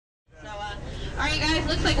Alright guys,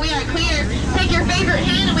 looks like we are clear. Take your favorite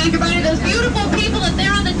hand and wave goodbye to those beautiful people up there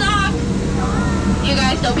on the dock. You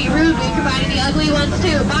guys, don't be rude. Wave goodbye to the ugly ones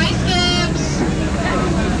too. Bye, Skips.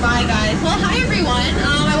 Bye, guys. Well, hi, everyone.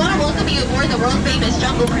 I want to welcome you aboard the world-famous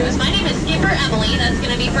Jungle Cruise. My name is Skipper Emily. That's going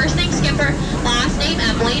to be first name Skipper, last name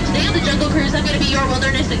Emily. Today on the Jungle Cruise, I'm going to be your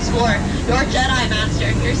wilderness explorer, your Jedi Master,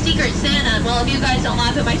 your secret Santa. And well, if you guys don't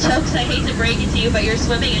laugh at my jokes, I hate to break it to you, but your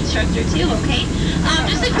swimming instructor too, okay?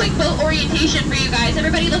 Just a quick boat orientation for you guys.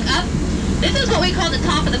 Everybody look up. This is what we call the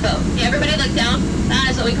top of the boat. Okay, everybody look down. That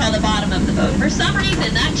is what we call the bottom of the boat. For some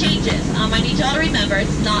reason, that changes. I need y'all to remember,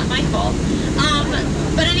 it's not my fault.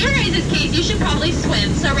 But in your guys' case, you should probably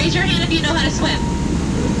swim. So raise your hand if you know how to swim.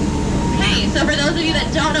 Okay, so for those of you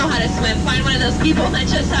that don't know how to swim, find one of those people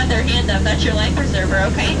that just had their hand up. That's your life preserver,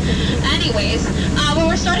 okay? Anyways,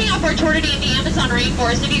 well, we're starting off our tour today in the Amazon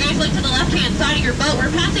rainforest. If you guys look to the left-hand side of your boat,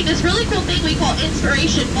 we're passing this really cool thing we call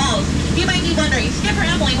Inspiration Falls. You might be wondering, Skipper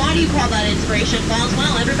Emily, why do you call that Inspiration Falls?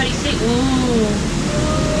 Well, everybody say, ooh.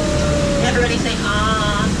 Everybody say,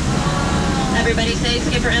 ah. Everybody say,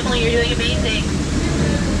 Skipper Emily, you're doing amazing.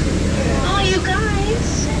 Oh, you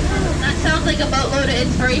guys. That sounds like a boatload of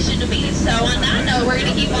inspiration to me. So on that note, we're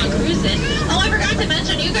going to keep on cruising. Oh, I forgot to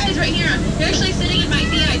mention, you guys right here, you're actually sitting in my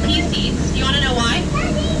VIP seats. Do you want to know why?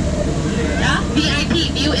 Yeah?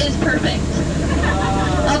 VIP, view is perfect.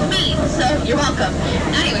 Of me, so you're welcome.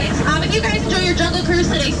 Anyways, if you guys enjoy your Jungle Cruise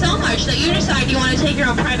today so much that you decide you want to take your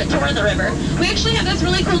own private tour of the river, we actually have this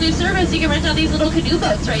really cool new service. You can rent out these little canoe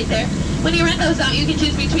boats right there. When you rent those out, you can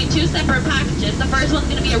choose between two separate packages. The first one's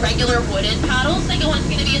going to be a regular wooden paddle. The second one's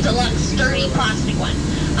going to be a deluxe, sturdy plastic one.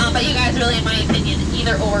 But you guys really, in my opinion,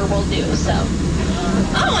 either or will do, so.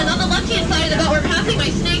 Oh, and on the left-hand side of the boat, we're passing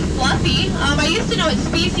my snake, Fluffy. I used to know what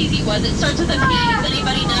species he was. It starts with a P. Does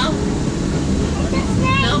anybody know?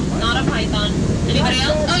 No, not a python. Anybody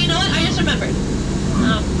else? Oh, you know what? I just remembered.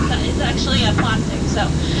 It's actually a plastic, so.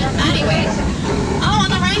 Anyways. Oh, on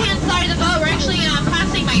the right-hand side of the boat, we're actually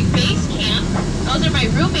passing my base camp. Those are my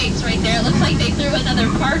roommates right there. It looks like they threw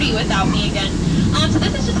another party without me again. So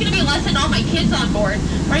this is just going to be less than all my kids on board.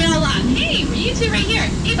 Where y'all at? Hey, you two right here.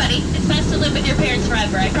 Hey, buddy. It's best to live with your parents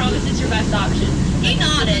forever. I promise it's your best option. He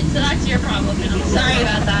nodded, so that's your problem now. Sorry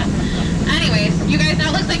about that. Anyways, you guys,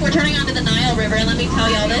 now it looks like we're turning onto the Nile River, and let me tell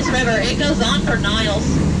y'all, this river, it goes on for Niles.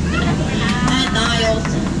 And Niles.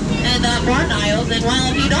 And more Niles. And well,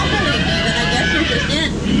 if you don't believe me, then I guess you're just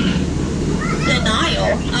in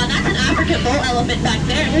denial. That's an African bull elephant back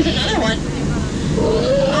there. Here's another one.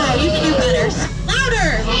 Oh, you can do better.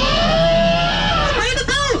 Louder! Spray the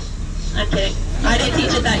boat! I'm kidding. I didn't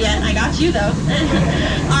teach it that yet. I got you, though.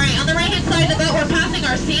 Alright, on the right-hand side of the boat, we're passing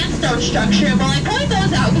our sandstone structure. Well, I point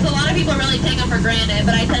those out because a lot of people really take them for granted,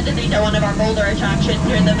 but I tend to think they're one of our bolder attractions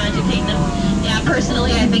here in the Magic Kingdom. Yeah,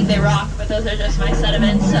 personally, I think they rock, but those are just my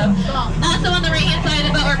sentiments. So, also on the right-hand side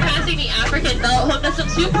of the boat, we're passing the African boat, home to some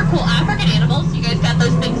super cool African animals. You guys got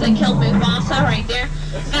those things that killed Mufasa right there.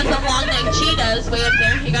 Got some long-necked cheetahs way up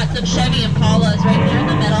there. You got some Chevy Impalas right there in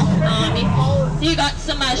the middle. You got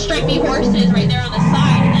some stripey horses right there on the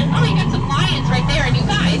side. And then, oh, you got some lions right there. And you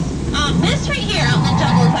guys, this right here out in the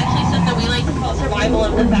jungle is actually something we like to call survival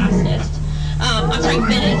of the fastest. I'm sorry,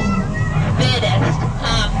 fittest. Fittest.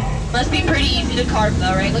 Must be pretty easy to carve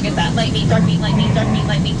though, right? Look at that. Light meat, dark meat, light meat, dark meat,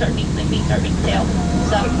 light meat, dark meat, light meat, dark meat tail.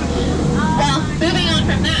 So, well, moving on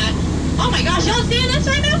from that. Oh my gosh, y'all seeing this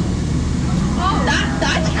right now?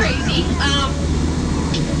 That's crazy.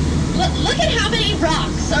 Look at how many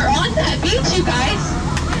rocks are on that beach, you guys.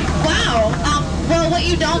 Wow. Well, what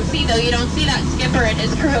you don't see, though, you don't see that skipper and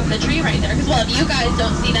his crew up the tree right there. Because, well, if you guys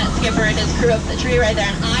don't see that skipper and his crew up the tree right there,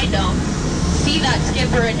 and I don't see that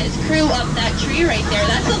skipper and his crew up that tree right there,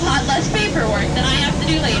 that's a lot less paperwork than I have to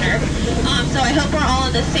do later. So I hope we're all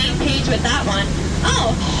on the same page with that one.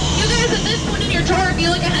 Oh, you guys, at this point in your tour, if you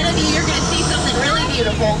look ahead of you, you're going to see something really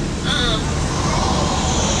beautiful.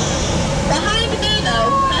 Behind me, though,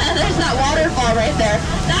 there's that waterfall right there.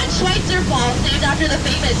 That's Schweitzer Falls, named after the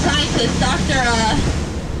famous scientist, Dr.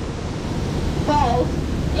 Falls.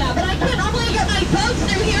 Yeah, but I can't normally get my boats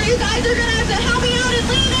through here. You guys are going to have to help me out and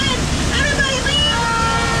lean in. Everybody lean!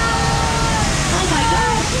 Oh my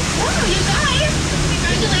gosh. Wow, you guys.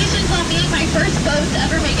 Congratulations on being my first boat to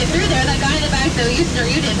ever make it through there. That guy in the back, though, you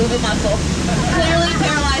didn't move a muscle. Clearly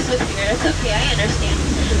paralyzed with fear. It's okay, I understand.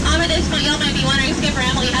 At this point, y'all might be wondering, Skipper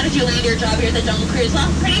Emily, how did you land your job here at the Jungle Cruise? Well,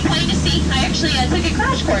 pretty plain to see. I actually took a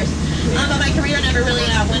crash course. But my career never really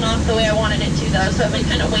went off the way I wanted it to, though, so I've been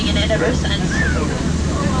kind of winging it ever since.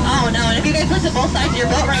 Oh, no, and if you guys look at both sides of your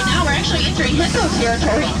boat right now, we're actually entering hippo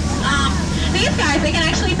territory. These guys, they can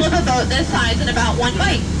actually flip a boat this size in about one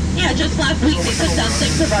bite. Yeah, just last week they took down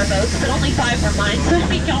 6 of our boats, but only 5 were mine, so I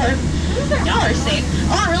think y'all are safe.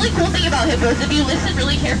 Oh, a really cool thing about hippos, if you listen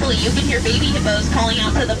really carefully, you can hear baby hippos calling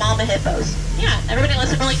out to the mama hippos. Yeah, everybody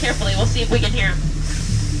listen really carefully. We'll see if we can hear them.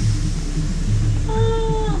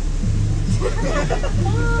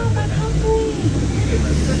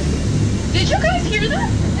 Did you guys hear that?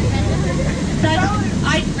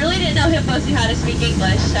 I really didn't know hippos knew how to speak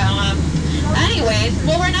English, so, anyways,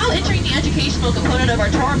 well, we're now entering the educational component of our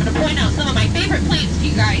tour. I'm going to point out some of my favorite plants to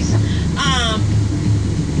you guys.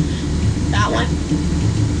 That one.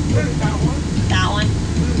 That one.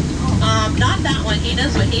 Not that one. He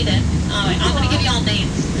knows what he did. I'm going to give you all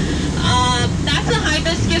names. That's a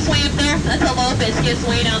hibiscus way up there. That's a low hibiscus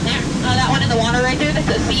way down there. That one in the water right there, that's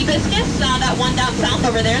a sea hibiscus. That one down south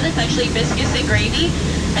over there, that's actually hibiscus and gravy.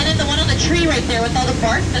 And then the one on the tree right there with all the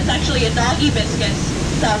bark, that's actually a doggy hibiscus.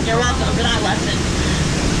 So you're welcome for that lesson.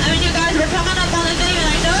 I mean, you guys, we're coming up on the day that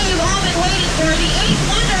I know you've all been waiting for, the 8th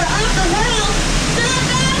wonder of the world, the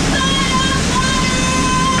Best Side of Water!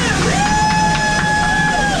 Woo!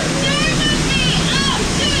 Stay with me! Up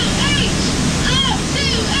to H! Up to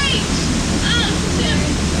H! Up to...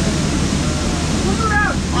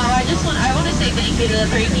 I want to say thank you to the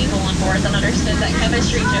 3 people on board that understood that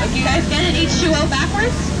chemistry joke. You guys get it? H2O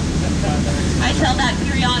backwards? I tell that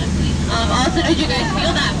periodically. Also, did you guys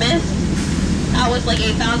feel that mist? That was like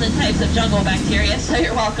 8,000 types of jungle bacteria, so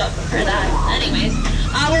you're welcome for that. Anyways,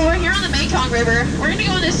 well, we're here on the Mekong River. We're gonna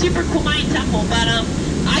go in this super cool Mayan temple, but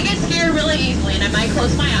I get scared really easily, and I might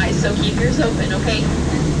close my eyes, so keep yours open, okay?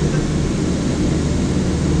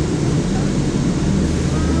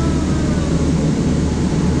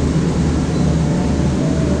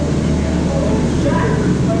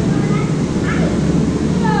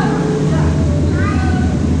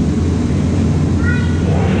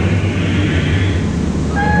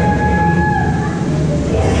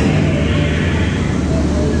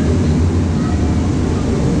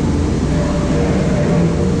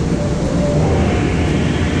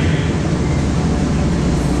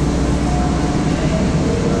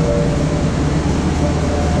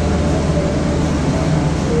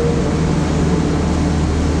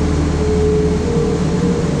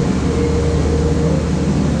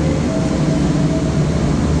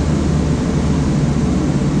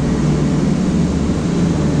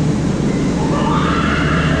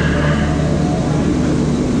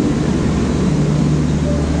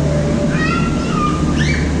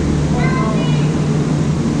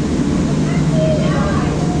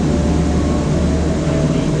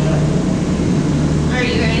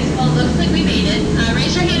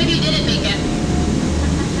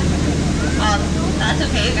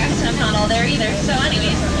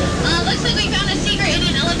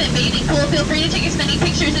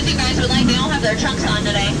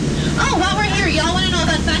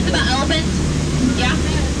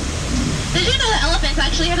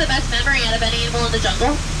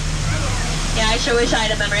 I wish I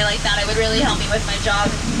had a memory like that. It would really help me with my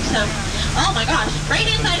job. So, oh my gosh, right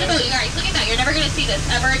inside the boat, you guys, look at that. You're never going to see this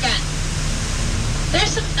ever again.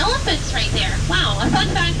 There's some elephants right there. Wow, a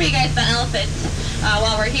fun fact for you guys about elephants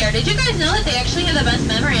while we're here. Did you guys know that they actually have the best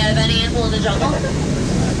memory out of any animal in the jungle?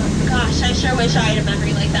 Gosh, I sure wish I had a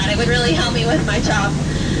memory like that. It would really help me with my job.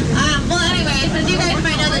 Well, anyways, as you guys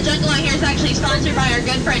might know, the Jungle Out here is actually sponsored by our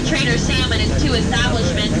good friend Trader Sam and his 2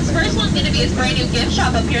 establishments. His first one's going to be his brand new gift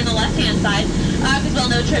shop up here on the left-hand side, because,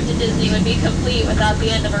 well, no trip to Disney would be complete without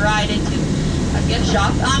the end of a ride into a gift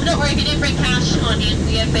shop. Don't worry if you didn't bring cash on you.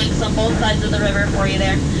 We have banks on both sides of the river for you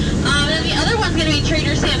there. And then the other one's going to be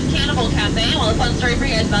Trader Sam's Cannibal Cafe. Well, a fun story for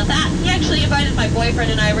you guys about that. He actually invited my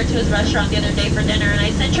boyfriend and I over to his restaurant the other day for dinner, and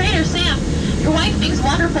I said, Trader Sam, your wife makes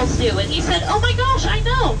wonderful stew. And he said, oh my gosh, I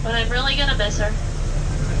know, but I'm really going to miss her.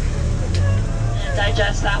 And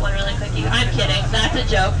digest that one really quick. I'm kidding. That's a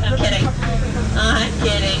joke. I'm kidding. I'm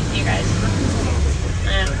kidding, you guys.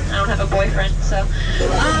 I don't have a boyfriend, so.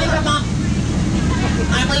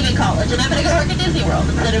 I'm leaving college, and I'm going to go work at Disney World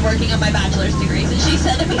instead of working on my bachelor's degrees. And she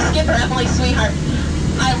said to me, Skipper, Emily, sweetheart,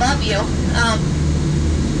 I love you,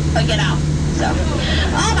 but get out. So,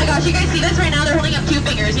 oh my gosh, you guys see this right now? They're holding up 2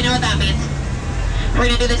 fingers. You know what that means? We're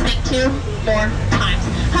going to do this thing 2 more times.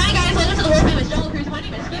 Hi guys, welcome to the World Famous Jungle Cruise. My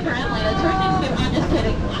name is Skipper Emily. That's her name, Skipper. I'm just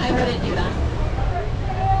kidding. I wouldn't do that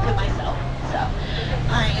to myself. So,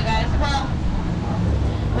 alright you guys, well,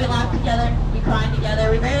 we laughed together, we cried together,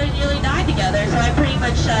 we very nearly died together, so I pretty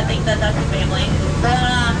much think that that's a family. But,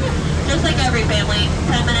 just like every family,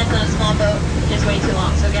 10 minutes on a small boat is way too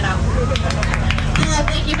long, so get out. Oh,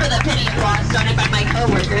 thank you for the pity applause started by my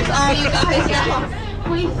coworkers. Oh, you guys, yeah.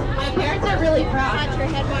 Please, my parents are really proud. Watch your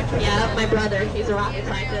head, watch your head. Yeah, my brother, he's a rocket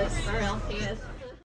scientist. For real, he is.